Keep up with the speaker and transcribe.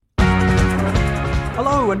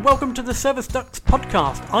Hello and welcome to the Service Ducks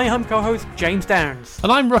podcast. I am co-host James Downs. And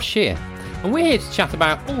I'm Rush here. And we're here to chat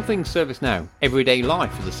about all things ServiceNow, everyday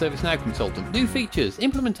life as a ServiceNow consultant, new features,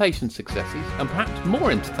 implementation successes, and perhaps more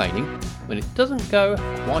entertaining when it doesn't go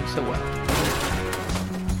quite so well.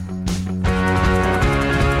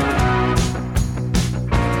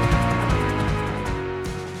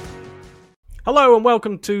 Hello and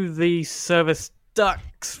welcome to the Service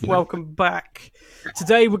Ducks. Welcome back.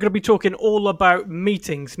 Today we're going to be talking all about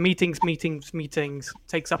meetings. Meetings.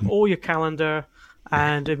 Takes up all your calendar,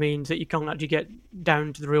 and it means that you can't actually get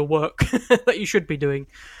down to the real work that you should be doing.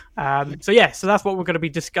 So that's what we're going to be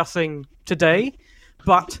discussing today.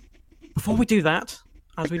 But before we do that,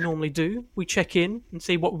 as we normally do, we check in and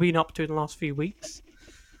see what we've been up to in the last few weeks.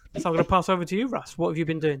 So I'm going to pass over to you, Russ. What have you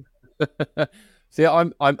been doing? See,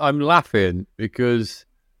 I'm laughing because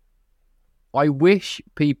I wish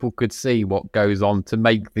people could see what goes on to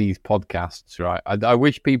make these podcasts, right? I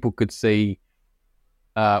wish people could see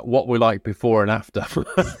what we're like before and after.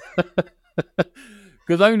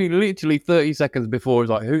 Because only literally 30 seconds before, it's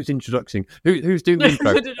like, who's introducing? Who's doing the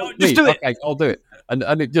intro? Just do it. Okay, I'll do it.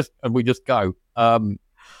 And we just go.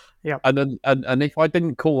 Yeah. And if I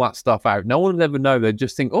didn't call that stuff out, no one would ever know. They'd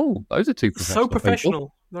just think, oh, those are two professional. So professional.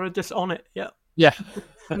 People. They're just on it. Yeah. Yeah.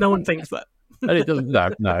 No one thinks that. And it doesn't.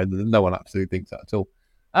 No one absolutely thinks that at all.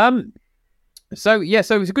 So it's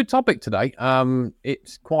a good topic today.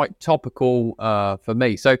 It's quite topical for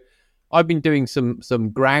me. So I've been doing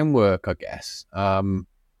some groundwork, I guess, on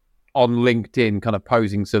LinkedIn, kind of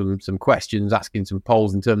posing some questions, asking some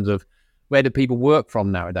polls in terms of where do people work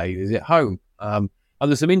from nowadays? Is it home? And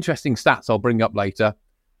there's some interesting stats I'll bring up later.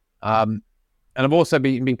 And I've also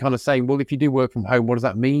been kind of saying, well, if you do work from home, what does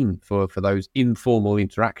that mean for those informal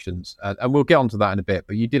interactions? And we'll get onto that in a bit.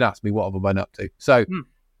 But you did ask me what have I been up to. So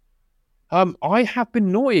I have been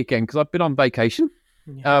naughty again because I've been on vacation.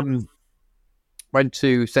 Yeah. Went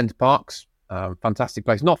to Centre Parks, fantastic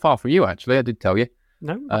place. Not far from you, actually. I did tell you.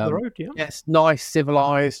 No, up the road, yeah. Yes, nice,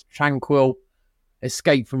 civilised, tranquil,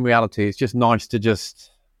 escape from reality. It's just nice to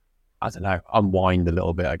unwind a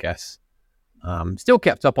little bit, I guess. Still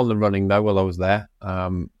kept up on the running though while I was there.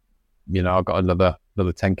 I've got another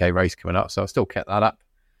 10k race coming up, so I still kept that up.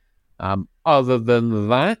 Other than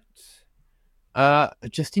that,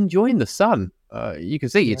 just enjoying the sun. You can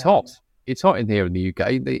see it's hot. It's hot in here in the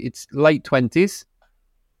UK. It's late 20s,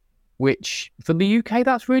 which for the UK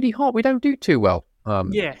that's really hot. We don't do too well.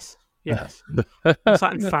 Yes. What's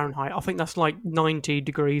that in Fahrenheit? I think that's like 90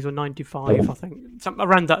 degrees or 95. I think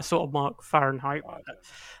around that sort of mark Fahrenheit.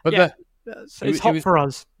 But yeah. So it's hot for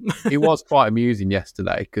us. It was quite amusing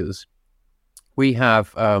yesterday because we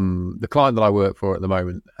have the client that I work for at the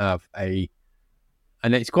moment have and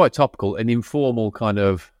it's quite topical, an informal kind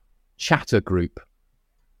of chatter group,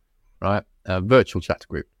 right? A virtual chatter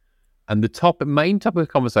group. And the main topic of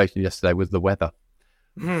conversation yesterday was the weather.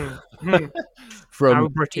 From how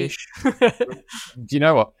British. Do you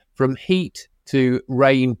know what? From heat to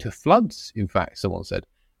rain to floods, in fact, someone said.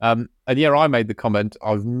 And I made the comment,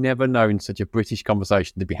 I've never known such a British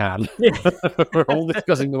conversation to be had. We're all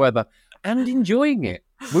discussing the weather and enjoying it.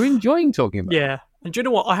 We're enjoying talking about it. Yeah. And do you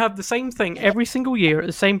know what? I have the same thing every single year at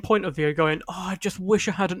the same point of view going, I just wish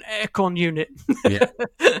I had an aircon unit. Yeah.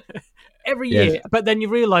 Every year. But then you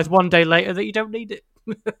realise one day later that you don't need it.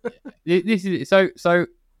 This is so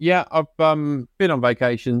yeah, I've been on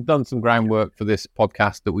vacation, done some groundwork for this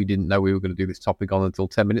podcast that we didn't know we were going to do this topic on until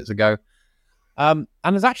 10 minutes ago. And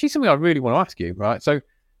there's actually something I really want to ask you, right? So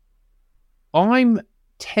I'm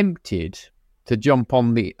tempted to jump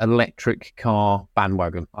on the electric car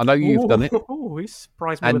bandwagon. I know you've done it. Oh, you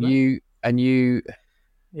surprised me with that. And you,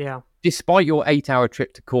 yeah. Despite your 8-hour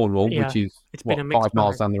trip to Cornwall, which is 5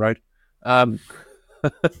 miles down the road,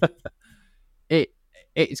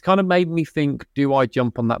 it's kind of made me think: do I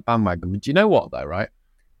jump on that bandwagon? But do you know what though, right?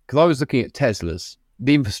 Because I was looking at Teslas.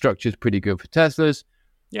 The infrastructure is pretty good for Teslas.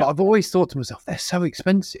 Yeah. But I've always thought to myself, they're so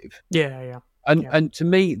expensive. Yeah. And to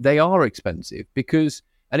me, they are expensive because,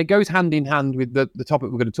 and it goes hand in hand with the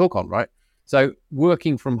topic we're going to talk on, right? So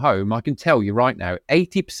working from home, I can tell you right now,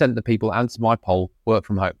 80% of the people answer my poll work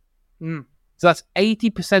from home. So that's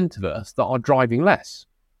 80% of us that are driving less.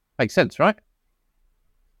 Makes sense, right?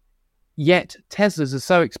 Yet Teslas are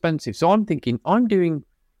so expensive. So I'm thinking, I'm doing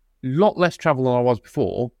a lot less travel than I was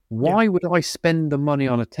before. Why would I spend the money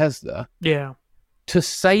on a Tesla? Yeah. To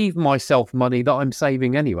save myself money that I'm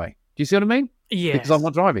saving anyway. Do you see what I mean? Yeah. Because I'm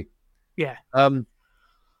not driving. Yeah.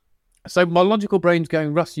 So my logical brain's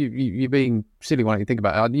going, Russ, you're being silly when you think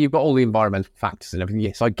about it. You've got all the environmental factors and everything.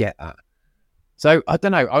 Yes, I get that. So I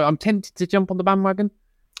don't know. I'm tempted to jump on the bandwagon,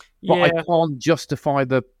 but I can't justify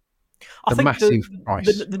the I The think massive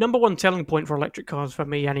price. the number one selling point for electric cars for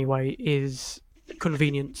me anyway is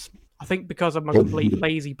convenience. I think because I'm a complete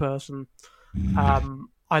lazy person,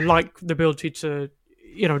 I like the ability to,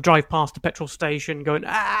 drive past the petrol station going,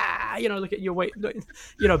 look at your weight,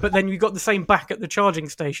 but then you've got the same back at the charging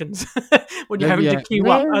stations when you're having to queue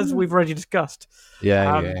up, as we've already discussed.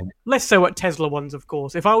 Yeah. Less so at Tesla ones, of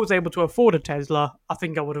course. If I was able to afford a Tesla, I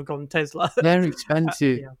think I would have gone Tesla. They're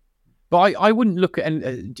expensive. Yeah. But I wouldn't look at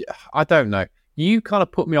any. I don't know. You kind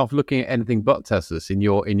of put me off looking at anything but Teslas in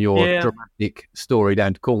your dramatic story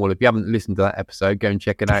down to Cornwall. If you haven't listened to that episode, go and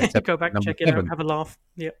check it out. Go back, check it out, have a laugh.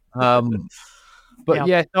 Yeah. But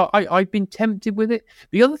no, I've been tempted with it.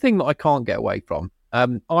 The other thing that I can't get away from,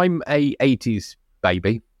 I'm a 80s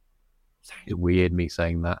baby. Sounds weird me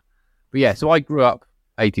saying that. But yeah, so I grew up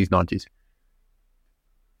 80s, 90s.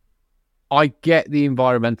 I get the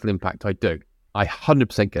environmental impact, I do. I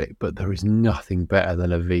 100% get it, but there is nothing better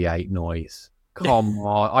than a V8 noise. Come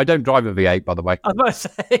on. I don't drive a V8, by the way. I was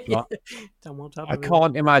about to say. Don't want to I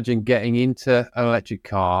can't imagine getting into an electric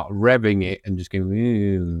car, revving it, and just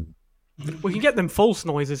going... Well, you can get them false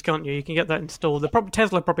noises, can't you? You can get that installed.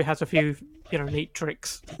 Tesla probably has a few, neat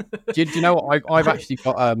tricks. do you know what? I've actually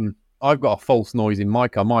got... I've got a false noise in my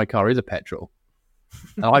car. My car is a petrol.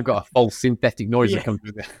 And I've got a false synthetic noise that comes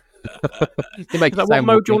with it. What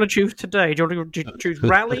mode do you want to choose today? Do you want to choose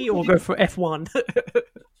rally or go for F1?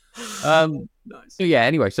 Nice. So yeah.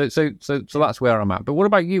 Anyway, so that's where I'm at. But what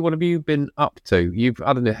about you? What have you been up to? You've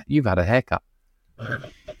had a haircut.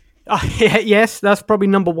 Yes, that's probably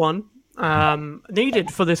number one.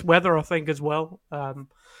 Needed for this weather, I think, as well.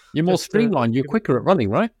 You're more streamlined. You're quicker at running,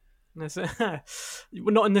 right? We're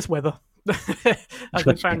not in this weather. As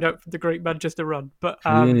we found out from the Great Manchester Run. But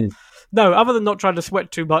no, other than not trying to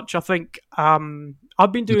sweat too much, I think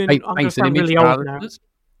I've been doing... I'm going to sound really old now.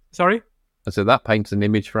 Sorry? I said that paints an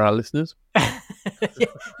image for our listeners.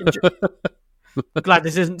 Glad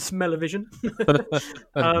this isn't smell-o-vision. Nice.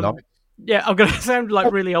 Yeah, I'm going to sound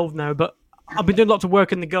like really old now, but I've been doing lots of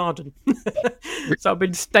work in the garden. So I've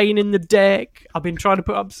been staining the deck. I've been trying to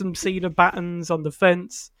put up some cedar battens on the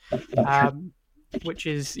fence. Which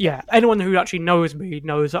is, anyone who actually knows me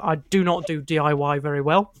knows that I do not do DIY very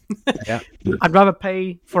well. Yeah. I'd rather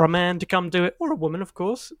pay for a man to come do it, or a woman, of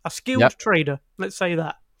course, a skilled trader, let's say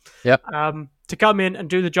that. Yep. To come in and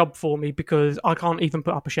do the job for me because I can't even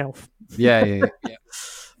put up a shelf. Yeah.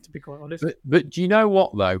 To be quite honest. But do you know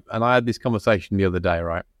what, though? And I had this conversation the other day,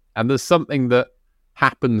 right? And there's something that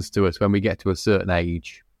happens to us when we get to a certain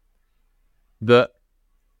age that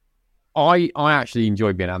I actually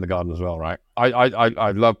enjoy being out in the garden as well, right?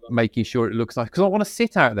 I love making sure it looks nice because I want to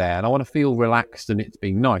sit out there and I want to feel relaxed and it's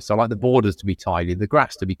being nice. I like the borders to be tidy, the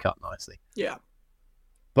grass to be cut nicely. Yeah.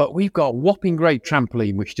 But we've got a whopping great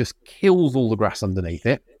trampoline which just kills all the grass underneath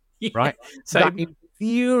it, right? So that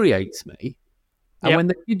infuriates me. And when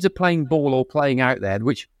the kids are playing ball or playing out there,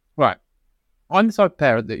 which, right, I'm the type of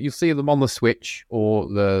parent that you'll see them on the Switch or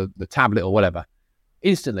the tablet or whatever,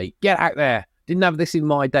 instantly, get out there. Didn't have this in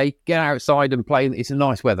my day. Get outside and play. It's a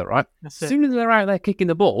nice weather, right? As soon as they're out there kicking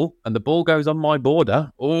the ball and the ball goes on my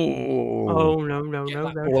border, no.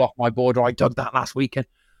 Ball off my border. I dug that last weekend.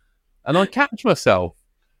 And I catch myself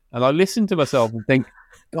and I listen to myself and think,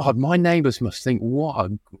 God, my neighbours must think, what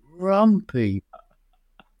a grumpy,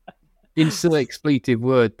 insert expletive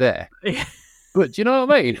word there. But do you know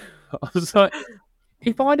what I mean? I was like,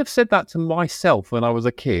 if I'd have said that to myself when I was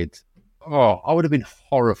a kid, I would have been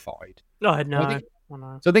horrified. I know.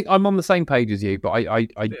 So I think I'm on the same page as you, but I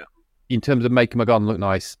in terms of making my garden look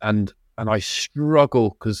nice, and I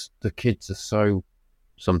struggle because the kids are so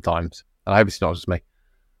sometimes, and I hope it's not just me.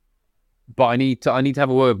 But I need to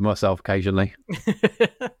have a word with myself occasionally,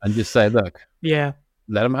 and just say, look, let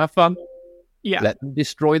them have fun. Yeah, let them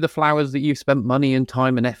destroy the flowers that you've spent money and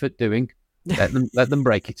time and effort doing. Let them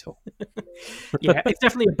break it all. Yeah, it's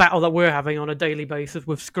definitely a battle that we're having on a daily basis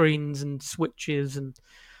with screens and switches and.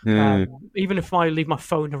 Even if I leave my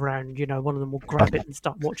phone around, one of them will grab it and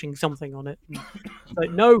start watching something on it. Like,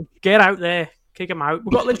 no, get out there, kick them out.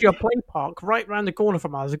 We've got literally a play park right around the corner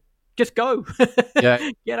from us. Just go,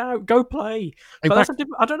 get out, go play. But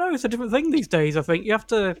I don't know. It's a different thing these days. I think you have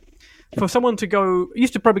to, for someone to go. You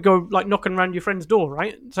used to probably go like knocking around your friend's door,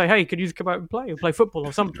 right? Say, hey, could you come out and play football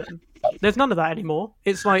or something? There's none of that anymore.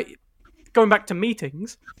 It's like going back to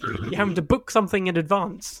meetings, you're having to book something in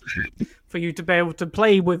advance for you to be able to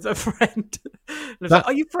play with a friend. It's like,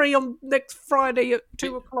 are you free on next Friday at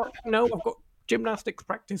 2:00? No, I've got gymnastics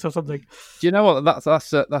practice or something. Do you know what?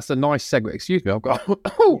 That's a nice segue. Excuse me, I've got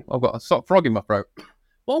a frog in my throat.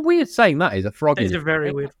 What a weird saying that is, a frog. It's a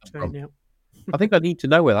very weird saying, yeah. I think I need to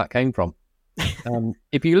know where that came from.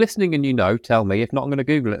 If you're listening and you know, tell me. If not, I'm going to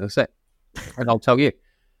Google it in a sec, and I'll tell you.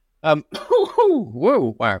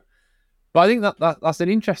 Whoa, wow. But I think that's an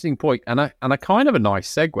interesting point, and a kind of a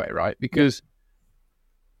nice segue, right? Because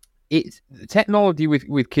it's technology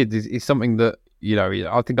with kids is something that,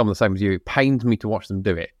 I think I'm the same as you. It pains me to watch them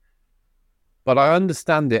do it. But I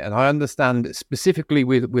understand it, and I understand specifically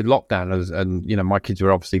with lockdown, and my kids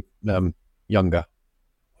were obviously younger.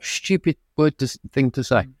 Stupid thing to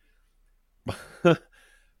say.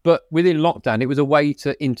 But within lockdown, it was a way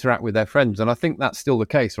to interact with their friends, and I think that's still the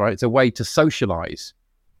case, right? It's a way to socialise,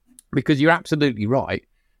 because you're absolutely right.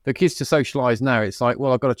 For kids to socialise now, it's like,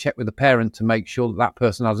 well, I've got to check with the parent to make sure that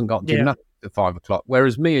person hasn't got gymnastics at 5 o'clock.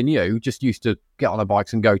 Whereas me and you just used to get on our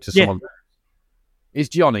bikes and go to someone. Is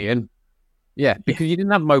Johnny in? Yeah, because you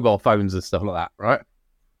didn't have mobile phones and stuff like that, right?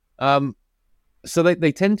 So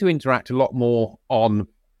they tend to interact a lot more on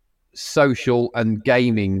social and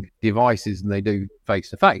gaming devices than they do face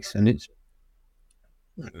to face, and it's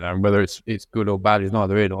whether it's good or bad is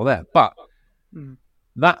neither here nor there. But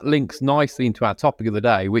that links nicely into our topic of the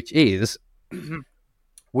day, which is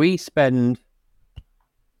we spend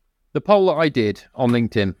the poll that I did on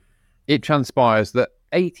LinkedIn. It transpires that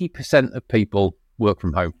 80% of people work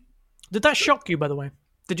from home. Did that shock you, by the way?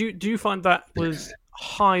 Do you find that was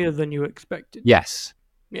higher than you expected? Yes.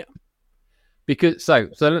 Yeah. Because so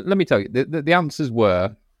let me tell you, the answers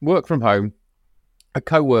were work from home, a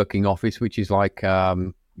co-working office, which is like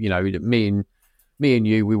me and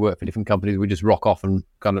you, we work for different companies. We just rock off and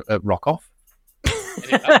kind of rock off.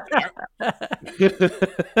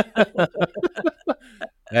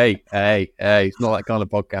 Hey, it's not that kind of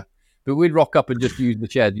podcast. But we'd rock up and just use the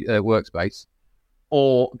shared workspace,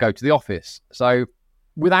 or go to the office. So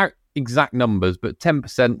without exact numbers, but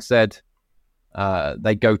 10% said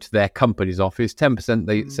they go to their company's office. 10%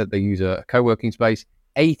 they said they use a co-working space.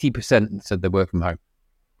 80% said they work from home.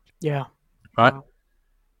 Yeah. Right. Wow.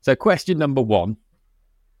 So question number one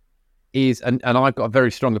is, and I've got a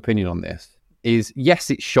very strong opinion on this, is yes,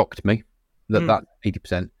 it shocked me that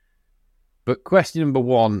 80%. But question number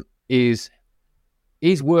one is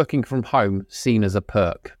working from home seen as a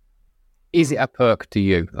perk? Is it a perk to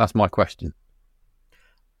you? That's my question.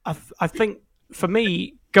 I think for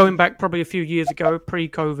me, going back probably a few years ago,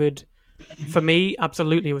 pre-COVID, for me,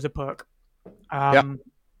 absolutely it was a perk.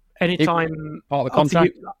 Anytime part of the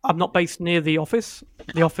contract. I'm not based near the office.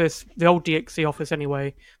 The old DXC office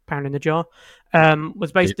anyway, pound in the jar,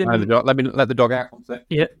 was based in... Let me let the dog out.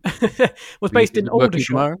 Yeah. Was based in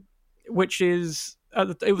Aldershot, which is...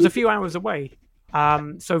 it was a few hours away.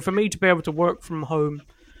 So for me to be able to work from home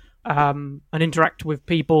and interact with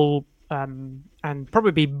people and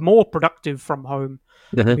probably be more productive from home,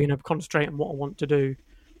 being able to concentrate on what I want to do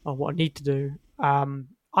or what I need to do,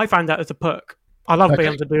 I found that as a perk. I love being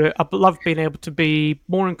able to do it. I love being able to be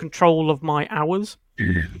more in control of my hours,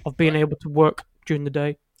 of being able to work during the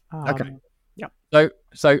day. Yeah.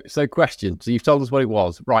 So question. So you've told us what it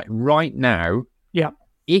was. Right now. Yeah.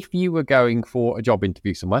 If you were going for a job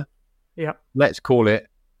interview somewhere. Yeah. Let's call it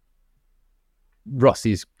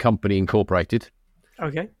Russ's Company Incorporated.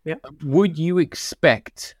 Okay. Yeah. Would you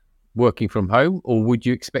expect working from home, or would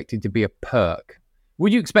you expect it to be a perk?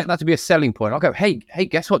 Would you expect that to be a selling point? I'll go, hey,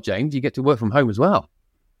 guess what, James? You get to work from home as well.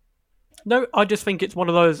 No, I just think it's one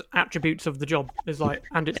of those attributes of the job. Is like,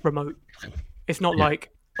 and it's remote. It's not like,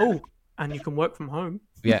 and you can work from home.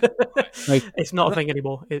 Yeah, it's not a thing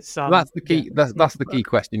anymore. It's that's the key. That's the key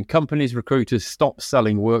question. Companies, recruiters, stop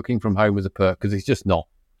selling working from home as a perk, because it's just not.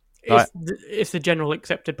 It's the general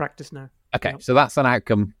accepted practice now. Okay, so that's an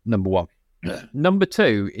outcome number one. Number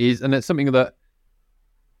two is, and it's something that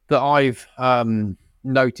I've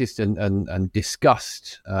noticed and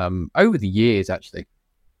discussed over the years, actually.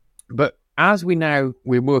 But as we're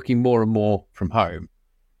working more and more from home,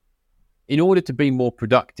 in order to be more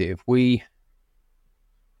productive, we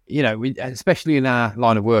especially in our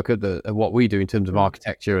line of work at what we do in terms of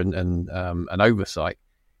architecture and oversight,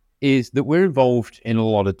 is that we're involved in a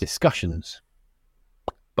lot of discussions,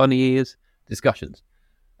 bunny ears discussions,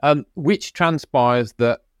 which transpires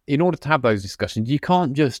that in order to have those discussions, you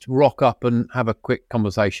can't just rock up and have a quick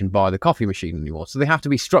conversation by the coffee machine anymore. So they have to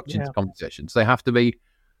be structured conversations. They have to be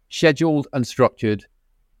scheduled and structured.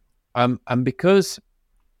 And because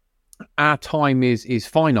our time is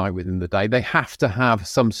finite within the day, they have to have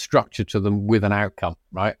some structure to them with an outcome,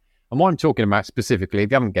 right? And what I'm talking about specifically,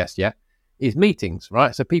 if you haven't guessed yet, is meetings,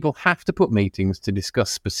 right? So people have to put meetings to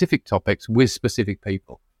discuss specific topics with specific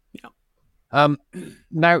people. Yeah.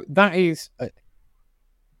 Now that is...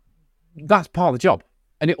 that's part of the job.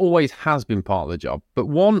 and it always has been part of the job. But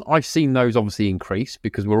one, I've seen those obviously increase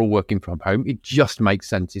because we're all working from home. It just makes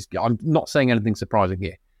sense. I'm not saying anything surprising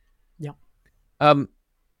here. Yeah.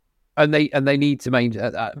 And they need to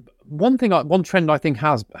maintain. One trend I think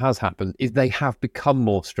has happened is they have become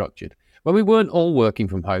more structured. When we weren't all working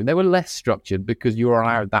from home, they were less structured because you were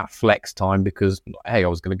allowed that flex time because, hey, I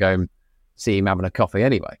was going to go and see him having a coffee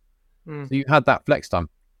anyway. So you had that flex time.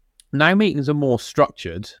 Now meetings are more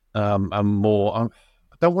structured and more. I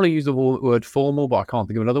don't want to use the word formal, but I can't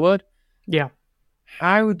think of another word. Yeah.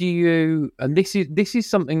 How do you? And this is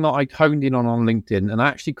something that I honed in on LinkedIn, and I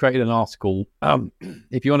actually created an article.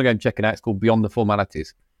 If you want to go and check it out, it's called Beyond the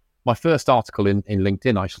Formalities. My first article in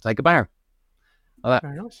LinkedIn. I shall take a bow.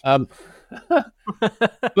 Very nice.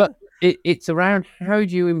 But it's around how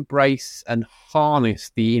do you embrace and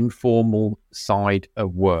harness the informal side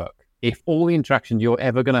of work if all the interactions you're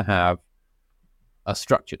ever going to have are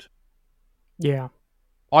structured. Yeah.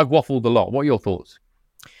 I've waffled a lot. What are your thoughts?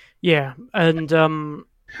 Yeah, and I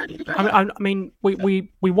mean, we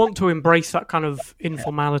want to embrace that kind of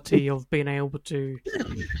informality of being able to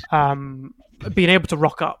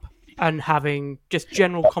rock up and having just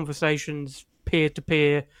general conversations peer to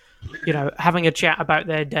peer, having a chat about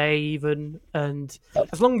their day even, and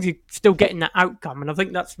as long as you're still getting that outcome. And I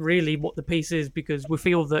think that's really what the piece is, because we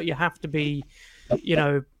feel that you have to be,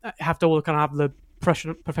 have to all kind of have the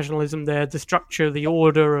professionalism there, the structure, the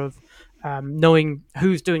order of knowing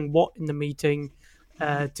who's doing what in the meeting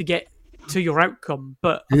to get to your outcome.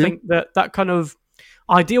 But I think that kind of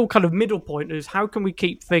ideal kind of middle point is how can we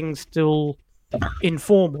keep things still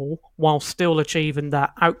informal while still achieving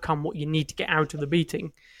that outcome, what you need to get out of the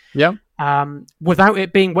meeting. Yeah. Without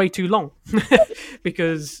it being way too long.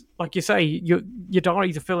 Because, like you say, your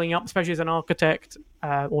diaries are filling up, especially as an architect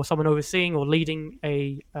or someone overseeing or leading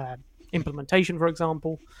a implementation, for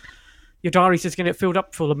example. Your diary's just going to get filled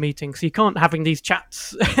up full of meetings. So you can't having these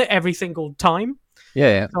chats every single time.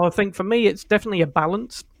 Yeah. So I think for me, it's definitely a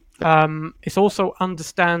balance. It's also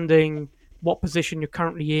understanding what position you're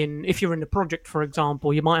currently in. If you're in a project, for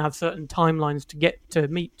example, you might have certain timelines to get to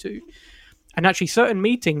meet to. And actually, certain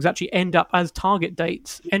meetings actually end up as target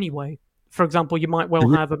dates anyway. For example, you might well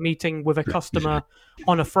have a meeting with a customer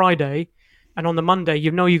on a Friday, and on the Monday,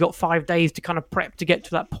 you've got 5 days to kind of prep to get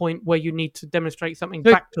to that point where you need to demonstrate something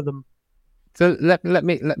back to them. So let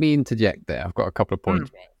me interject there. I've got a couple of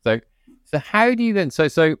points. So how do you then?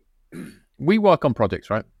 So we work on projects,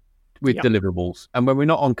 right? With deliverables, and when we're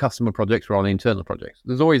not on customer projects, we're on internal projects.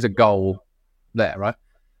 There's always a goal there, right?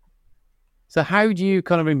 So how do you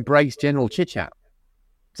kind of embrace general chit chat?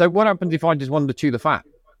 So what happens if I just wanted to chew the fat?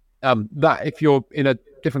 That if you're in a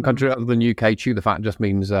different country other than UK, chew the fat just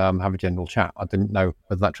means have a general chat. I didn't know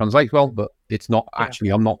whether that translates well, but it's not actually.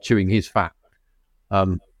 I'm not chewing his fat.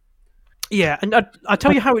 Yeah, and I'll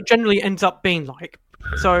tell you how it generally ends up being like.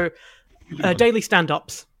 So, daily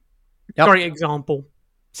stand-ups, great example.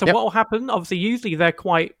 So what will happen, obviously, usually they're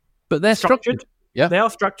quite but they're structured. Yeah. They are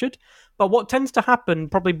structured. But what tends to happen,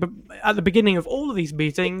 probably at the beginning of all of these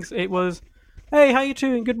meetings, it was, hey, how you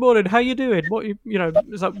doing? Good morning. How you doing? What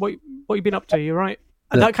is that? What you been up to? You right?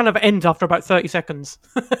 And that kind of ends after about 30 seconds.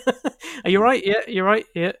 Are you right? Yeah, you're right.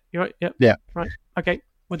 Yeah, you're right. Yeah. Yeah. Right. Okay.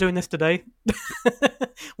 We're doing this today.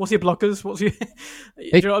 What's your blockers? Do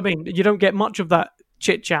you know what I mean? You don't get much of that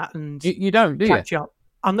chit chat and you don't, do catch you? up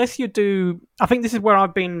unless you do. I think this is where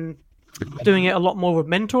I've been doing it a lot more with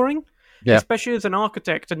mentoring, especially as an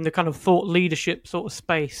architect in the kind of thought leadership sort of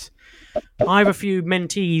space. I have a few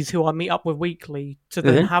mentees who I meet up with weekly to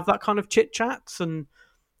then have that kind of chit chats and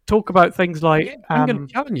talk about things like. I'm going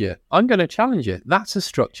to challenge you. That's a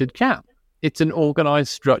structured chat. It's an organized,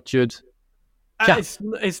 structured.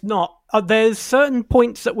 It's not. There's certain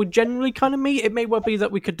points that we generally kind of meet. It may well be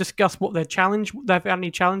that we could discuss what they've had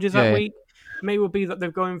any challenges that week. It may well be that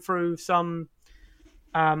they're going through some,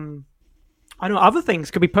 I know other things.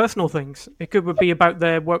 Could be personal things. It could be about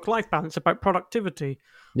their work-life balance, about productivity.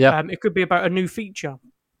 Yeah. It could be about a new feature.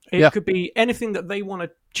 It could be anything that they want to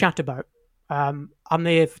chat about. I'm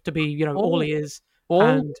there to be, all ears.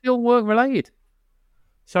 All still work related.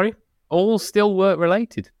 Sorry? All still work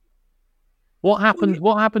related. What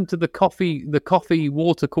happened to the coffee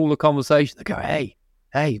water cooler conversation? They go,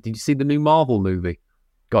 hey, did you see the new Marvel movie?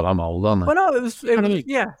 God, I'm old, aren't I? Well, no, it was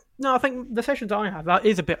yeah. No, I think the sessions I have, that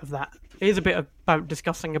is a bit of that. It is a bit about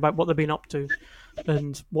discussing about what they've been up to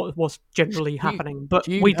and what's generally happening. But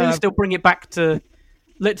we do still bring it back to,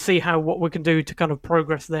 let's see what we can do to kind of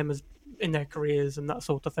progress them as in their careers and that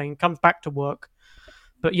sort of thing. It comes back to work.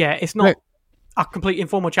 But yeah, it's not a complete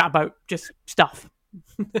informal chat about just stuff.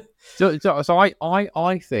 So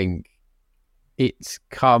I think it's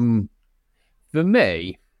come for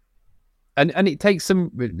me, and it takes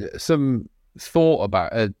some thought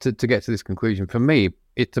about to get to this conclusion. For me,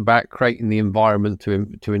 it's about creating the environment to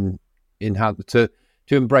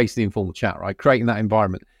embrace the informal chat, right? Creating that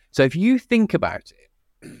environment. So if you think about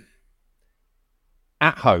it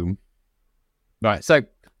at home, right? So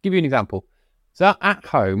give you an example. So at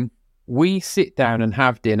home, we sit down and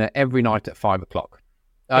have dinner every night at 5:00.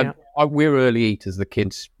 We're early eaters. The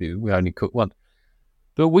kids do. We only cook once,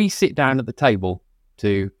 but we sit down at the table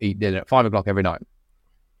to eat dinner at 5:00 every night,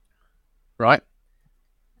 right?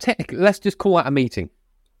 Technically, let's just call that a meeting,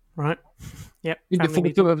 right? Yep.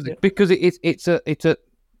 Because it's a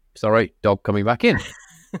sorry, dog coming back in.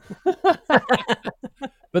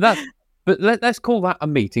 But let's call that a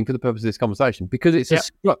meeting for the purpose of this conversation, because it's a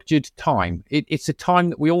structured time. It's a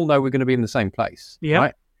time that we all know we're going to be in the same place. Yeah.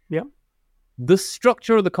 Right? Yeah. The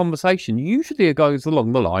structure of the conversation usually goes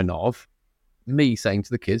along the line of me saying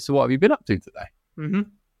to the kids, "So what have you been up to today?" Mm-hmm.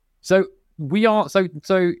 So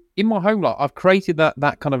so in my home life, I've created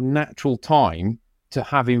that kind of natural time to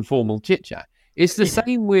have informal chit chat. It's the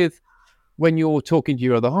same with when you're talking to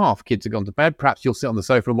your other half. Kids have gone to bed. Perhaps you'll sit on the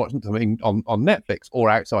sofa and watch something on Netflix or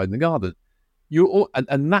outside in the garden.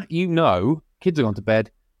 And that, kids have gone to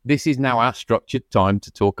bed. This is now our structured time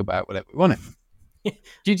to talk about whatever we want to.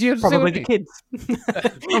 Did you Probably the kids?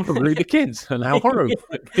 Probably the kids, and how horrible.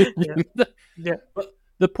 Yeah. But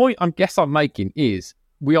the point I'm making is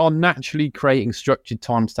we are naturally creating structured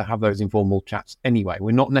times to have those informal chats anyway.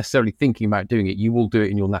 We're not necessarily thinking about doing it. You will do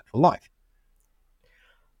it in your natural life.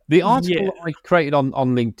 The article that I created on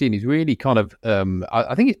LinkedIn is really kind of,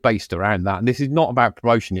 I think it's based around that. And this is not about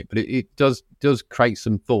promoting it, but it does create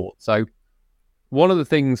some thought. So one of the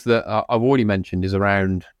things that I've already mentioned is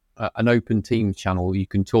around an open Teams channel. You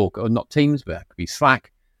can talk, or not Teams, but it could be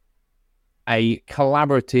Slack, a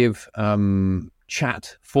collaborative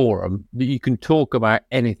chat forum that you can talk about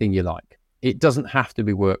anything you like. It doesn't have to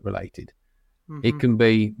be work related. Mm-hmm. It can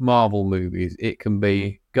be Marvel movies. It can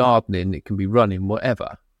be gardening. It can be running,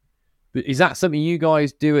 whatever. But is that something you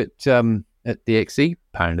guys do at DXC?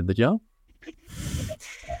 Pound of the jar?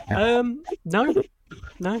 No.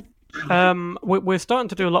 We're starting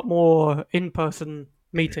to do a lot more in-person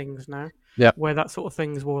meetings now. Yeah. Where that sort of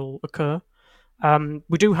things will occur.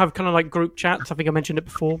 We do have kind of like group chats. I think I mentioned it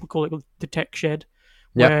before. We call it the Tech Shed,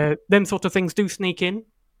 where them sort of things do sneak in.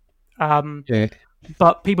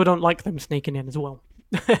 But people don't like them sneaking in as well.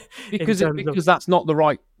 because that's not the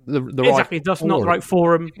right exactly. Right that's not the right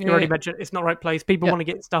forum. You already mentioned it's not the right place. People want to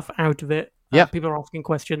get stuff out of it. People are asking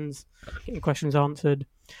questions, getting questions answered.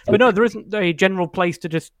 But no, there isn't a general place to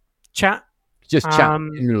just chat. Just chat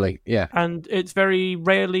generally, And it's very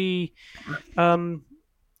rarely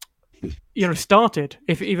started.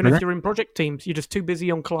 Even if you're in project teams, you're just too busy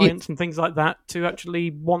on clients and things like that to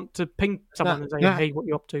actually want to ping someone and say, "Hey, what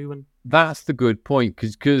you up to?" And that's the good point,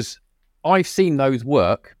 because I've seen those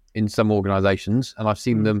work in some organisations, and I've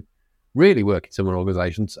seen them really work in some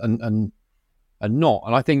organisations, and not.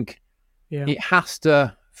 And I think it has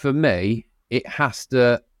to. For me, you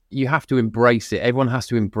have to embrace it. Everyone has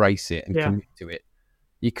to embrace it and commit to it.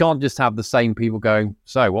 You can't just have the same people going,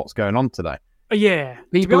 "So, what's going on today?" Yeah.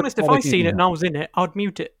 To be honest, if I seen it and I was in it, I'd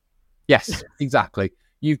mute it. Yes, exactly.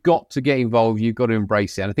 You've got to get involved. You've got to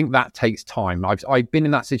embrace it. And I think that takes time. I've been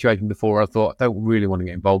in that situation before. I thought, I don't really want to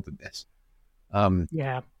get involved in this.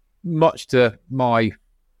 Much to my,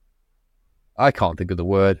 I can't think of the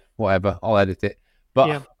word, whatever, I'll edit it.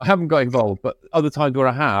 But I haven't got involved. But other times where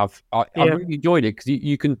I have, I really enjoyed it, because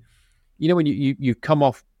you can, when you come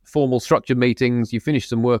off formal structured meetings, you finish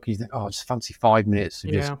some work and you think, oh, I just fancy 5 minutes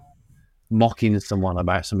of just mocking someone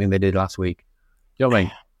about something they did last week. Do you know what I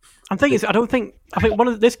mean? And the thing is, I think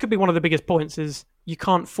this could be one of the biggest points is you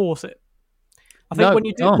can't force it. I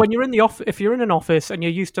think when you're in the office, if you're in an office and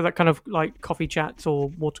you're used to that kind of like coffee chats or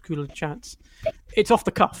water cooler chats, it's off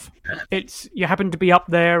the cuff. It's you happen to be up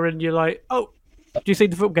there and you're like, oh, do you see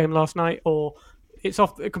the football game last night? Or it's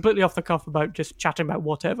completely off the cuff about just chatting about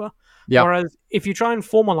whatever. Yep. Whereas if you try and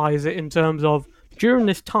formalize it in terms of during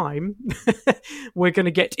this time, we're going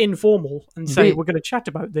to get informal and say we're going to chat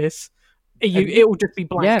about this, it will just be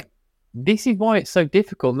blank. Yeah. This is why it's so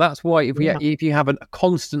difficult. And that's why if you have a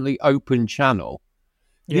constantly open channel,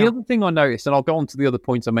 the other thing I noticed, and I'll go on to the other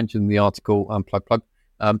points I mentioned in the article, plug,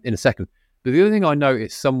 in a second. But the other thing I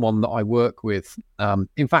noticed, someone that I work with,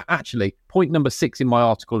 in fact, actually, point number 6 in my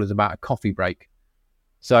article is about a coffee break.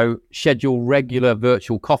 So schedule regular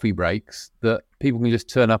virtual coffee breaks that people can just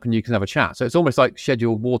turn up and you can have a chat. So it's almost like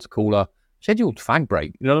scheduled water cooler, scheduled fag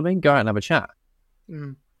break. You know what I mean? Go out and have a chat.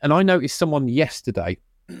 And I noticed someone yesterday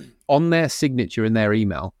on their signature in their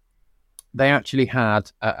email they actually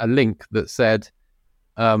had a link that said,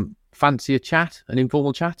 fancy a chat, an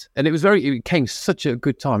informal chat. And it came such a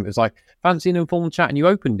good time. It was like, fancy an informal chat, and you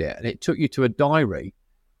opened it and it took you to a diary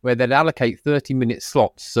where they'd allocate 30-minute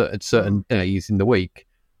slots at certain days in the week.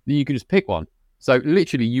 You could just pick one. So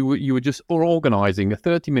literally you were just organising a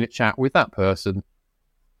 30-minute chat with that person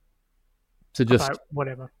to just About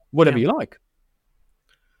whatever you like.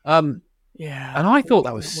 Yeah. And I thought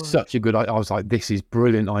that was such a good idea. I was like, this is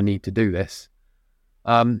brilliant. I need to do this.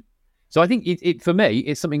 So I think it for me,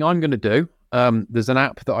 it's something I'm going to do. There's an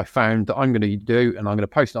app that I found that I'm going to do, and I'm going to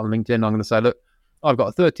post it on LinkedIn. I'm going to say, look, I've got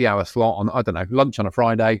a 30-hour slot on, I don't know, lunch on a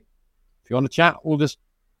Friday. If you want to chat, we'll just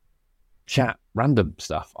chat random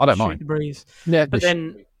stuff. I don't mind. The breeze. Yeah, but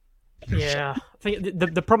then, I think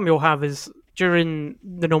the problem you'll have is during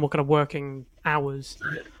the normal kind of working hours,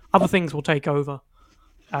 other things will take over.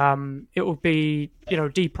 It will be,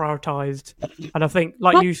 deprioritized. And I think,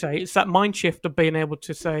 like you say, it's that mind shift of being able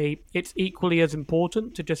to say it's equally as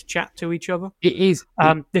important to just chat to each other. It is.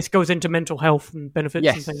 This goes into mental health and benefits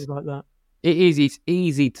Yes. and things like that. It is. It's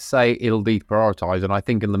easy to say it'll deprioritize, and I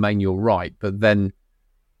think in the main you're right. But then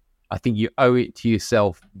I think you owe it to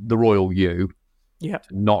yourself, the royal you, to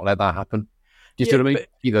not let that happen. Do you see what I mean?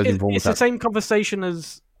 It's the same conversation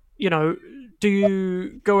as, do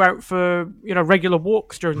you go out for, regular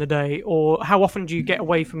walks during the day, or how often do you get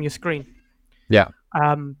away from your screen? Yeah.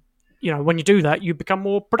 When you do that, you become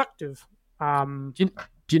more productive. Do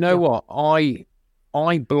you know what?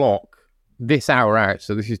 I block this hour out,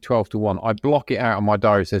 so this is 12 to 1. I block it out on my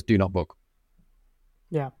diary. It says, do not book.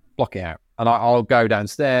 Yeah. Block it out. And I'll go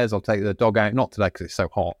downstairs. I'll take the dog out. Not today because it's so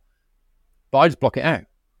hot. But I just block it out.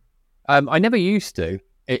 I never used to.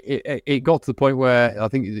 It got to the point where I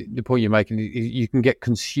think the point you're making is you can get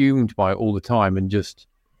consumed by it all the time and just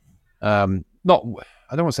I don't want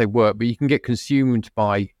to say work, but you can get consumed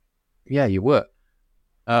by your work.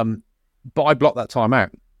 But I block that time out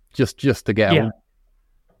just to get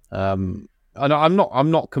on. And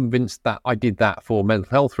I'm not convinced that I did that for mental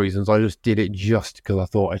health reasons. I just did it just because I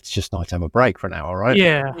thought it's just nice to have a break for an hour, right?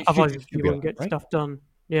 Yeah, otherwise you wouldn't get stuff done.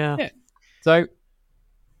 Yeah. So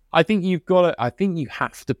I think you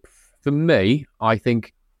have to. For me, I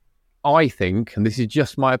think, and this is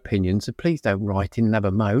just my opinion, so please don't write in and have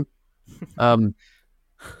a moan.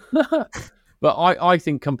 But I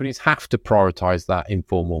think companies have to prioritize that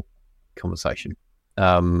informal conversation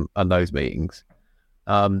and those meetings.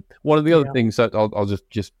 One of the other things that I'll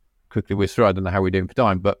just quickly whiz through, I don't know how we're doing for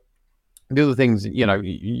time, but the other things,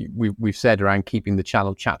 we've said around keeping the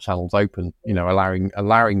chat channels open,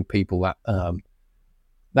 allowing people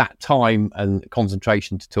that time and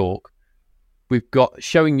concentration to talk. We've got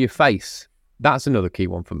showing your face. That's another key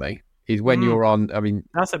one for me, is when you're on,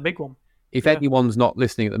 that's a big one. If anyone's not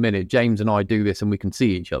listening at the minute, James and I do this and we can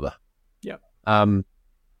see each other. Yeah. And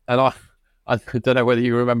I don't know whether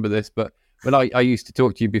you remember this, but when I used to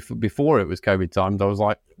talk to you before it was COVID times, I was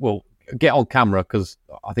like, well, get on camera because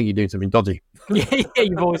I think you're doing something dodgy. Yeah,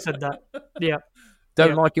 you've always said that. Yeah.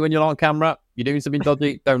 Don't like it when you're not on camera. You're doing something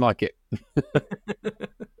dodgy. Don't like it.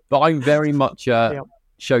 But I'm very much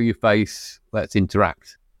show your face. Let's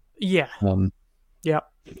interact. Yeah. Yeah.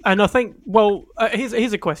 And I think,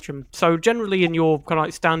 here's a question. So generally in your kind of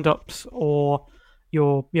like stand-ups or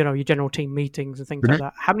your general team meetings and things like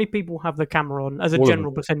that, how many people have the camera on as a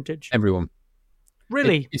general percentage? Everyone.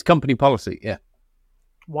 Really? It's company policy, yeah.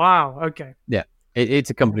 Wow, okay. Yeah,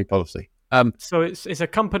 it's a company policy. So it's a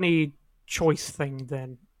company choice thing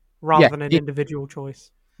then, rather than an individual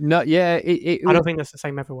choice. No, yeah. I don't think that's the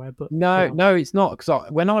same everywhere, but... No, it's not.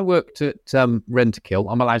 Because when I worked at Rent-A-Kill,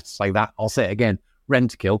 I'm allowed to say that. I'll say it again.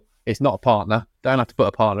 Rent-A-Kill. It's not a partner. Don't have to put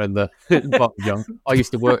a partner in the young. I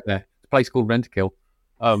used to work there. It's a place called Rent-A-Kill.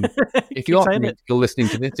 If you are Rent-A-Kill listening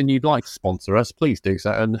to this and you'd like to sponsor us, please do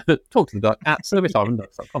so. And talk to the doc at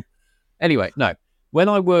serviceisland.com. Anyway, no. When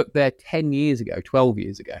I worked there 10 years ago, 12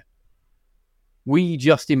 years ago, we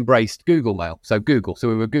just embraced Google Mail. So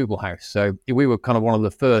we were Google House. So we were kind of one of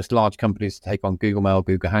the first large companies to take on Google Mail,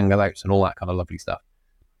 Google Hangouts, and all that kind of lovely stuff.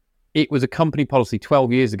 It was a company policy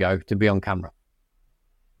 12 years ago to be on camera.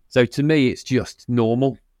 So to me, it's just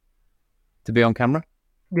normal to be on camera.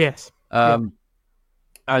 Yes. But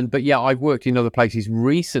I've worked in other places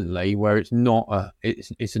recently where it's not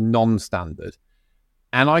it's a non-standard.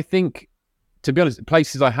 And I think, to be honest,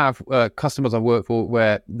 places I have, customers I work for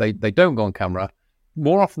where they don't go on camera,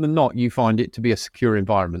 more often than not, you find it to be a secure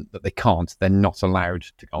environment that they're not allowed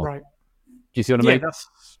to go on. Right. Do you see what I mean? Yeah,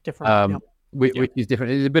 that's different. Which is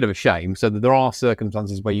different. It's a bit of a shame. So that there are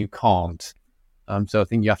circumstances where you can't. So I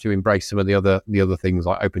think you have to embrace some of the other things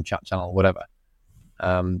like open chat channel or whatever.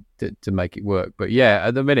 to make it work. But yeah,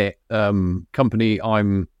 at the minute,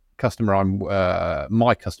 my customer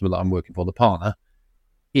that I'm working for, the partner,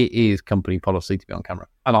 it is company policy to be on camera,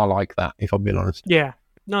 and I like that, if I'm being honest. Yeah,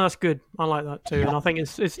 no, that's good. I like that too, and I think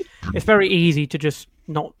it's very easy to just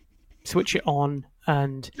not switch it on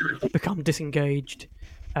and become disengaged,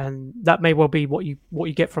 and that may well be what you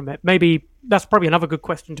get from it. Maybe that's probably another good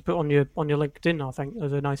question to put on your LinkedIn. I think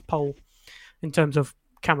as a nice poll in terms of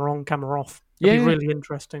camera on, camera off. It'd be really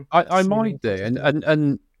interesting. I might do,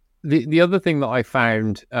 and the other thing that I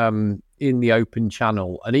found in the open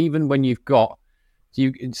channel, and even when you've got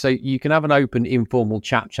you can have an open informal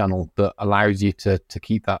chat channel that allows you to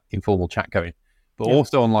keep that informal chat going, but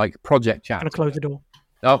also on like project chat. Gonna close the door.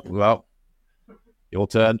 Oh well, your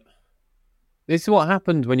turn. This is what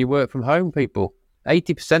happens when you work from home, people.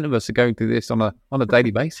 80% of us are going through this on a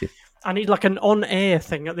daily basis. I need like an on-air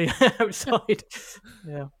thing at the outside.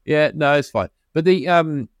 Yeah. Yeah, no, it's fine. But I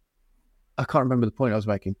can't remember the point I was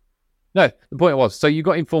making. No, the point was, so you've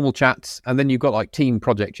got informal chats, and then you've got like team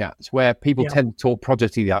project chats where people tend to talk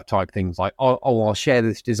project-y type things like, I'll share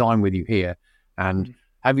this design with you here, and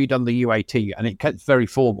have you done the UAT? And it gets very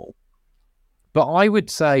formal. But I would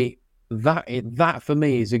say that for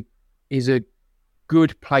me is a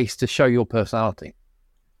good place to show your personality.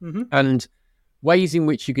 Mm-hmm. And ways in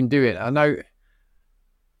which you can do it. I know,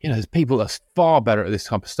 there's people that are far better at this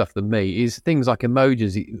type of stuff than me, is things like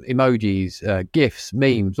emojis, GIFs,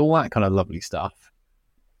 memes, all that kind of lovely stuff.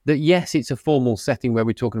 That, yes, it's a formal setting where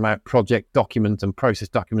we're talking about project documents and process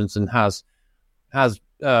documents, and has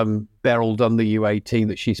Beryl done the UAT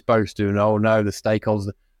that she's supposed to, and oh no, the stakeholders.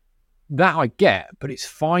 That I get, but it's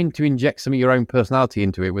fine to inject some of your own personality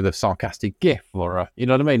into it with a sarcastic GIF or a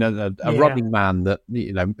running man that,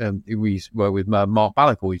 we work with Mark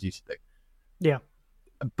Ballock always used to do. Yeah.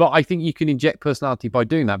 But I think you can inject personality by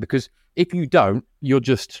doing that, because if you don't, you're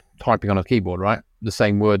just typing on a keyboard, right? The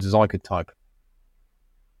same words as I could type.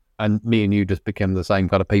 And me and you just became the same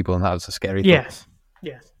kind of people, and that was a scary thing. Yes.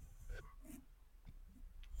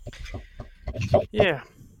 Yeah.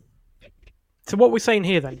 So what we're saying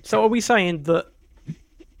here then? So are we saying that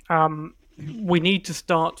we need to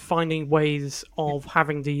start finding ways of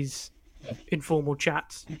having these informal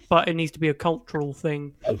chats, but it needs to be a cultural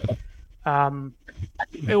thing?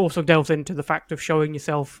 It also delves into the fact of showing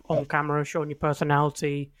yourself on camera, showing your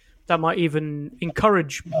personality. That might even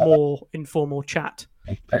encourage more informal chat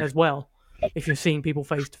as well. If you're seeing people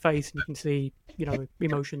face to face and you can see,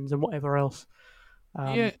 emotions and whatever else.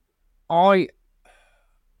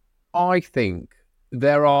 I think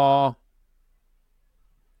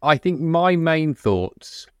I think my main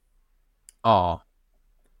thoughts are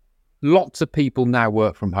lots of people now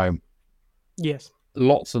work from home. Yes.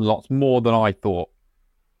 Lots and lots, more than I thought.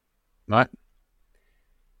 Right?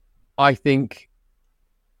 I think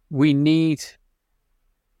we need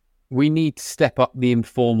to step up the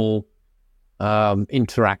informal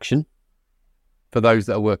interaction for those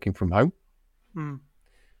that are working from home.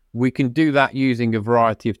 We can do that using a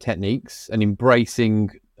variety of techniques and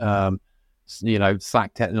embracing,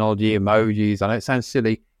 Slack technology, emojis. I know it sounds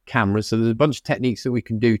silly, cameras. So there's a bunch of techniques that we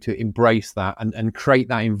can do to embrace that and create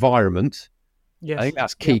that environment. Yes. I think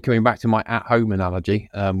that's key, coming back to my at-home analogy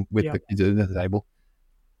with the kids at the table.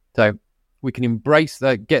 So we can embrace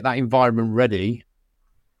that, get that environment ready,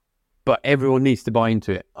 but everyone needs to buy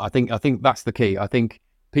into it. I think that's the key. I think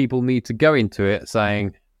people need to go into it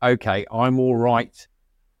saying, okay, I'm all right.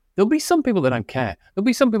 There'll be some people that don't care. There'll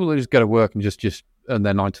be some people that just go to work and just earn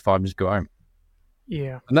their 9 to 5 and just go home.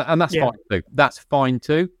 Yeah. And that's fine too. That's fine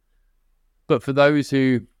too. But for those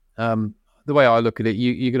who, the way I look at it,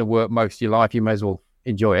 you're going to work most of your life. You may as well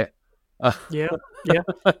enjoy it. Yeah.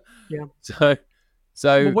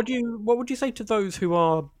 So what would you say to those who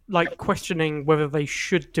are like questioning whether they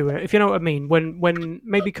should do it? If you know what I mean, when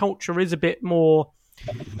maybe culture is a bit more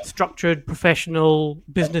structured, professional,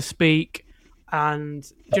 business speak, and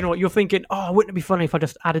do you know what you're thinking? Oh, wouldn't it be funny if I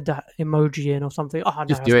just added that emoji in or something? Oh no,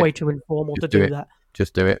 it's way too informal to do that.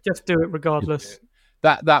 Just do it. Just do it regardless.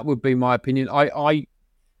 That would be my opinion. I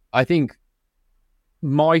think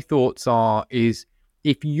my thoughts is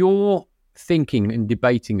if you're thinking and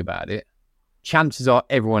debating about it, chances are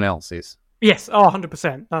everyone else is. Yes,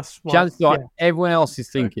 100%. That's what, chances are everyone else is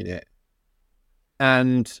thinking it,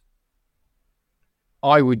 and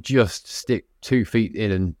I would just stick 2 feet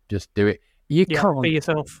in and just do it. You can't be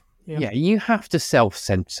yourself. Yeah, you have to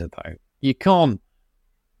self-censor though. You can't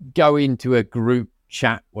go into a group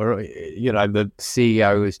chat where the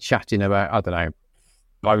CEO is chatting about, I don't know,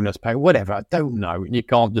 bonus pay, whatever. I don't know. You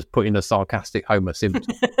can't just put in a sarcastic Homer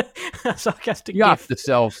Simpson. Sarcastic. You have to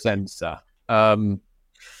self-censor. But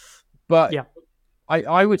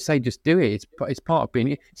I would say just do it. It's part of being.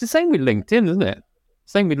 It's the same with LinkedIn, isn't it?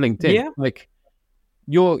 Same with LinkedIn. Yeah. Like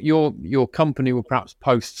your company will perhaps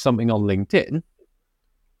post something on LinkedIn,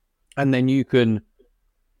 and then you can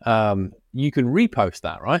repost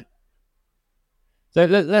that, right? So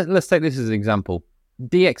let's take this as an example.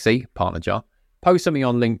 DXE, partner jar, post something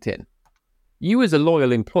on LinkedIn. You as a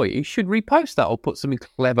loyal employee should repost that or put some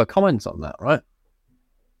clever comments on that, right?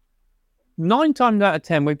 9 times out of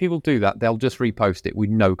 10, when people do that, they'll just repost it with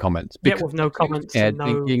no comments. Yeah, with no comments. And no,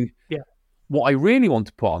 thinking, what I really want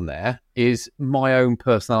to put on there is my own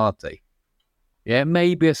personality. Yeah,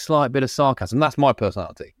 maybe a slight bit of sarcasm. That's my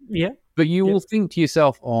personality. Yeah. But you will think to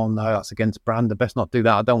yourself, oh no, that's against brand. I best not do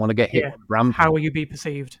that. I don't want to get hit with brand. How will you be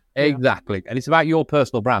perceived? Exactly. And it's about your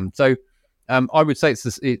personal brand. So I would say it's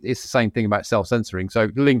the same thing about self-censoring. So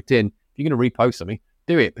LinkedIn, if you're going to repost something,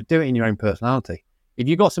 do it, but do it in your own personality. If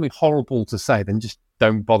you've got something horrible to say, then just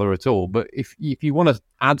don't bother at all. But if you want to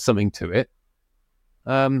add something to it,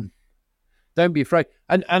 don't be afraid.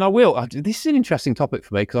 And I will. This is an interesting topic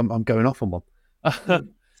for me because I'm going off on one. But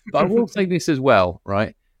I will say this as well,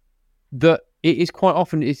 right? That it is quite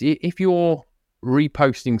often, if you're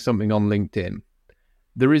reposting something on LinkedIn,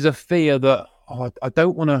 there is a fear that, I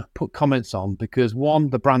don't want to put comments on because 1,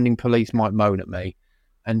 the branding police might moan at me,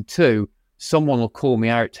 and 2, someone will call me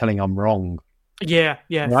out telling I'm wrong. Yeah,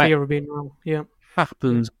 right? Fear of being wrong. Yeah.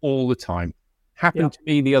 Happens all the time. Happened to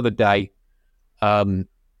me the other day.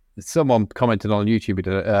 Someone commented on a YouTube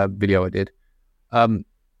video I did.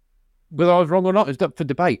 Whether I was wrong or not, it's up for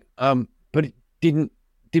debate. But it didn't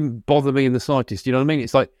bother me in the slightest. You know what I mean?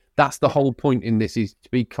 It's like, that's the whole point in this, is to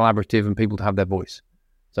be collaborative and people to have their voice.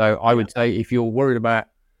 So I would say if you're worried about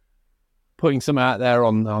putting something out there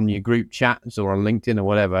on your group chats or on LinkedIn or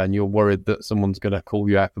whatever, and you're worried that someone's going to call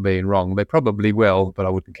you out for being wrong, they probably will, but I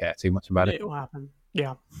wouldn't care too much about it. It will happen.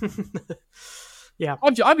 Yeah. Yeah.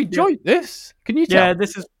 I've enjoyed this. Can you tell? Yeah,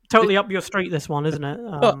 this is totally up your street, this one, isn't it?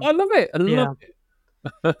 I love it. I love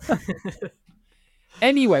it.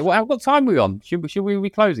 Anyway, what time are we on? Should we be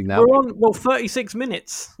closing now? We're on, 36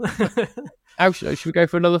 minutes. Should we go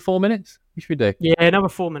for another 4 minutes? What should we do? Yeah, another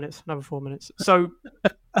 4 minutes. So,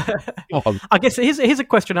 I guess here's a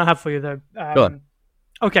question I have for you, though. Go on.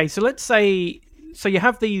 Okay, so let's say, you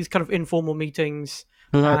have these kind of informal meetings,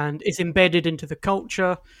 and it's embedded into the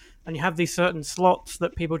culture, and you have these certain slots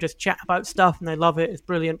that people just chat about stuff, and they love it. It's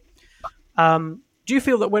brilliant. Do you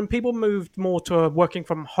feel that when people moved more to a working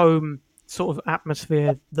from home sort of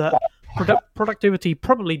atmosphere, that productivity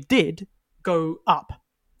probably did go up?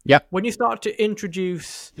 Yeah. When you start to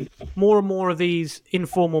introduce more and more of these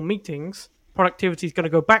informal meetings, productivity is going to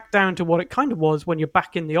go back down to what it kind of was when you're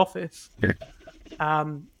back in the office.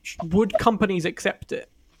 Would companies accept it?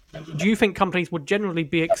 Do you think companies would generally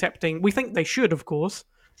be accepting? We think they should, of course,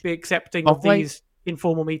 be accepting of these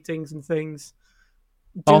informal meetings and things.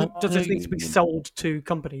 Does this need to be sold to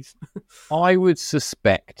companies? I would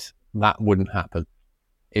suspect that wouldn't happen,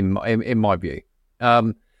 in my view.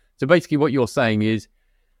 So basically, what you're saying is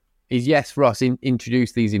yes, for us,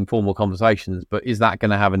 introduce these informal conversations, but is that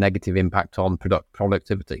going to have a negative impact on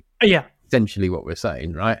productivity? Yeah. Essentially what we're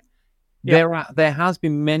saying, right? Yeah. There has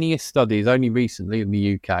been many studies only recently in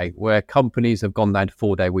the UK where companies have gone down to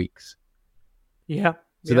 4-day weeks. Yeah.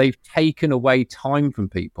 So they've taken away time from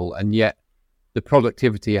people, and yet the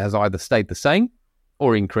productivity has either stayed the same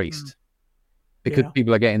or increased because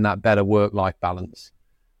people are getting that better work-life balance.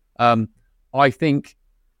 I think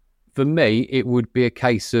for me, it would be a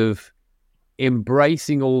case of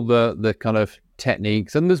embracing all the kind of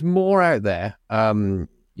techniques, and there's more out there. The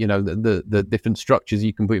different structures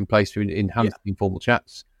you can put in place to enhance informal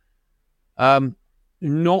chats.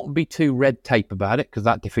 Not be too red tape about it, because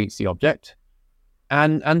that defeats the object,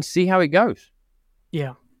 and see how it goes.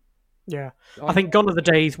 Yeah. I think gone are the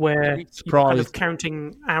days where you're kind of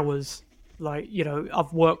counting hours. Like,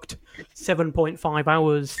 I've worked 7.5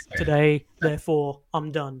 hours today, therefore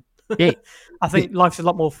I'm done. Yeah. I think life's a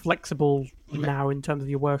lot more flexible now in terms of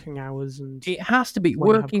your working hours, and it has to be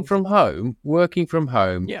working from home.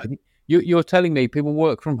 Yeah. You're telling me people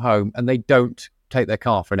work from home and they don't take their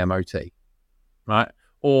car for an MOT, right?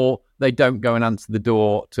 Or they don't go and answer the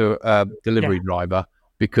door to a delivery driver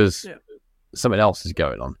because something else is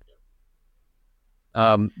going on.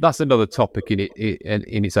 That's another topic in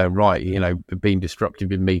its own right. Being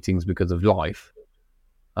disruptive in meetings because of life.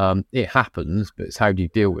 It happens, but it's how do you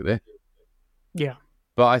deal with it? Yeah.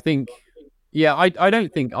 But I think, I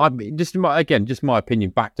don't think, just my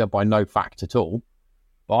opinion, backed up by no fact at all.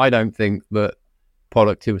 But I don't think that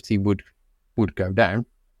productivity would go down.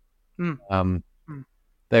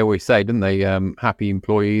 They always say, don't they? Happy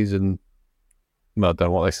employees, and I don't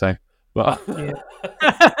know what they say. But Yeah.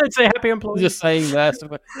 Say happy employees. just saying there. So,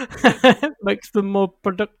 Makes them more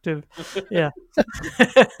productive. Yeah.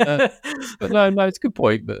 but no, it's a good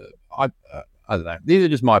point. But I don't know. These are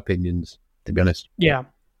just my opinions, to be honest. Yeah.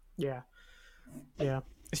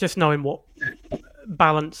 It's just knowing what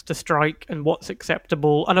balance to strike and what's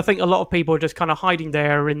acceptable. And I think a lot of people are just kind of hiding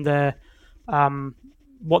there in their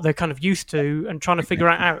what they're kind of used to and trying to figure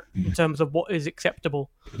it out in terms of what is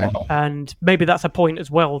acceptable. And maybe that's a point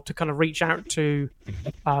as well to kind of reach out to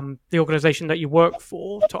the organization that you work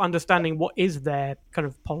for to understanding what is their kind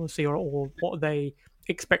of policy or what are they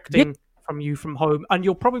expecting from you from home. And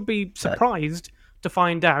you'll probably be surprised to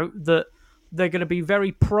find out that they're going to be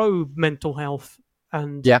very pro mental health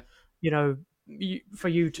and, you know, for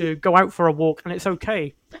you to go out for a walk and it's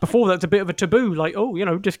okay. Before that's a bit of a taboo, like, oh, you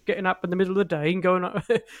know, just getting up in the middle of the day and going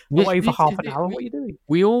away for half an hour. What are you doing?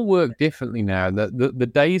 We all work differently now. The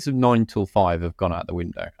days of 9 till 5 have gone out the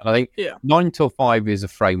window. And I think 9 till 5 is a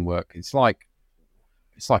framework. It's like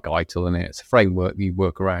ITIL, isn't it? It's a framework that you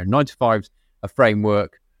work around. 9 to 5's a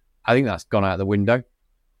framework. I think that's gone out the window.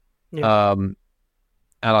 Yeah.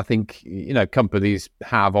 And I think, you know, companies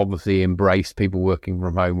have obviously embraced people working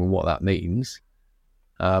from home and what that means.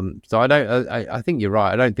 So I think you're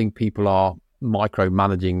right. I don't think people are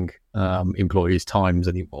micromanaging employees' times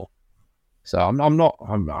anymore. So I'm not,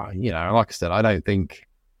 you know, like I said, I don't think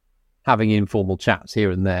having informal chats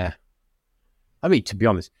here and there. I mean, to be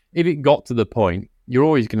honest, if it got to the point, you're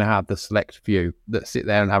always going to have the select few that sit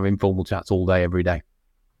there and have informal chats all day, every day.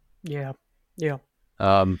 Yeah.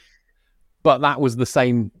 But that was the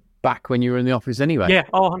same back when you were in the office anyway. Yeah,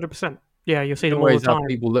 100%. Yeah, you'll see them all the time. Have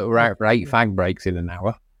people that were out for 8 fag breaks in an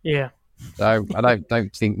hour. Yeah. So I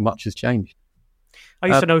don't think much has changed. I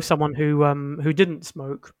used to know someone who didn't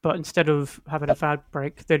smoke, but instead of having a fag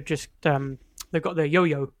break, they'd just they've got their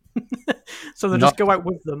yo-yo, so they'll just go out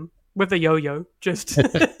with them with the yo-yo, just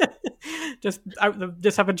just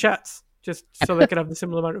having chats, just so they can have the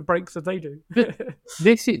similar amount of breaks as they do.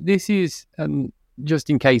 This is just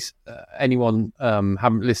in case anyone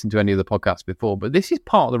haven't listened to any of the podcasts before, but this is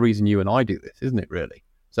part of the reason you and I do this, isn't it, really?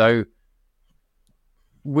 So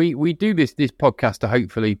we do this podcast to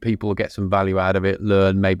hopefully people will get some value out of it,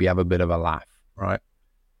 learn, maybe have a bit of a laugh, right?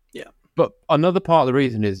 Yeah. But another part of the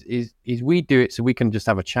reason is we do it so we can just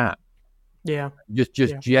have a chat. Yeah.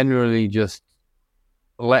 Just generally just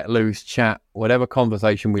let loose, chat, whatever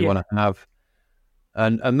conversation we want to have.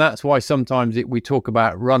 And that's why sometimes we talk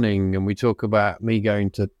about running and we talk about me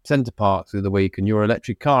going to Centre Parks through the week and your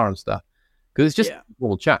electric car and stuff. Because it's just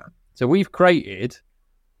all chat. So we've created,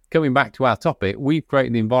 coming back to our topic, we've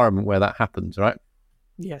created the environment where that happens, right?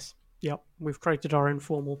 Yes. Yep. We've created our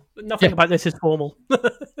informal. Nothing about this is formal. Oh,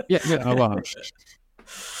 well.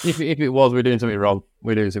 If it was, we're doing something wrong.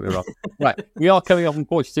 Right. We are coming up in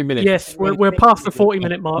 42 minutes. Yes, we're past the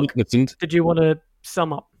 40-minute mark. Did you want to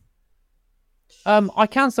sum up? I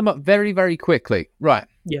can sum up very, very quickly. Right.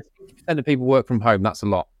 Yes. 50% of people work from home. That's a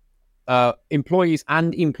lot. Employees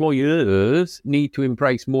and employers need to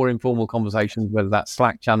embrace more informal conversations, whether that's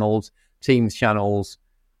Slack channels, Teams channels,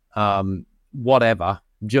 whatever,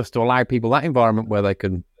 just to allow people that environment where they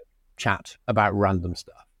can chat about random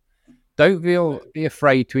stuff. Don't be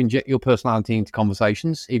afraid to inject your personality into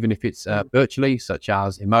conversations, even if it's virtually, such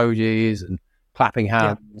as emojis and clapping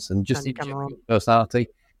hands and just inject your personality.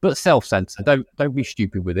 But self-censor. Don't be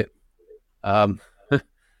stupid with it. And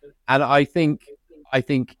I think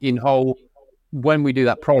in whole, when we do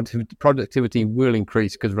that, productivity will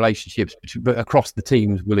increase because relationships across the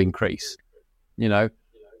teams will increase. You know,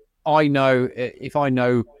 if I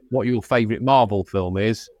know what your favorite Marvel film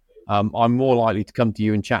is, I'm more likely to come to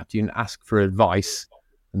you and chat to you and ask for advice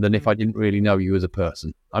than if I didn't really know you as a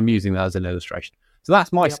person. I'm using that as an illustration. So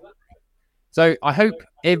that's my story. So I hope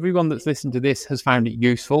everyone that's listened to this has found it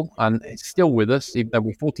useful and it's still with us, even though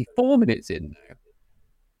we're 44 minutes in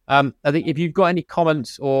now. I think if you've got any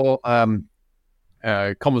comments or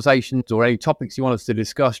conversations or any topics you want us to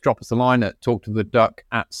discuss, drop us a line at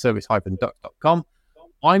talktotheduck@service-duck.com.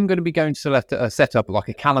 I'm going to be going to set up like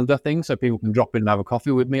a calendar thing so people can drop in and have a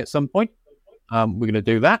coffee with me at some point. We're going to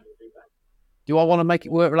do that. Do I want to make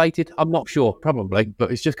it work related? I'm not sure, probably,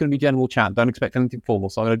 but it's just going to be general chat. Don't expect anything formal.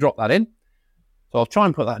 So I'm going to drop that in. So I'll try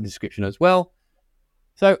and put that in the description as well.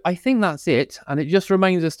 So I think that's it. And it just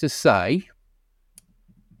remains us to say,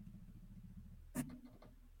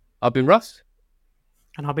 I've been Russ.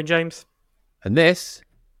 And I've been James. And this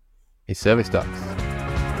is Service Ducks.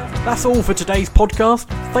 That's all for today's podcast.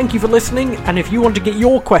 Thank you for listening. And if you want to get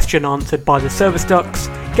your question answered by the Service Ducks,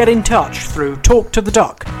 get in touch through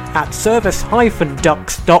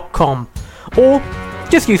talktotheduck@service-ducks.com or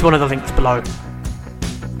just use one of the links below.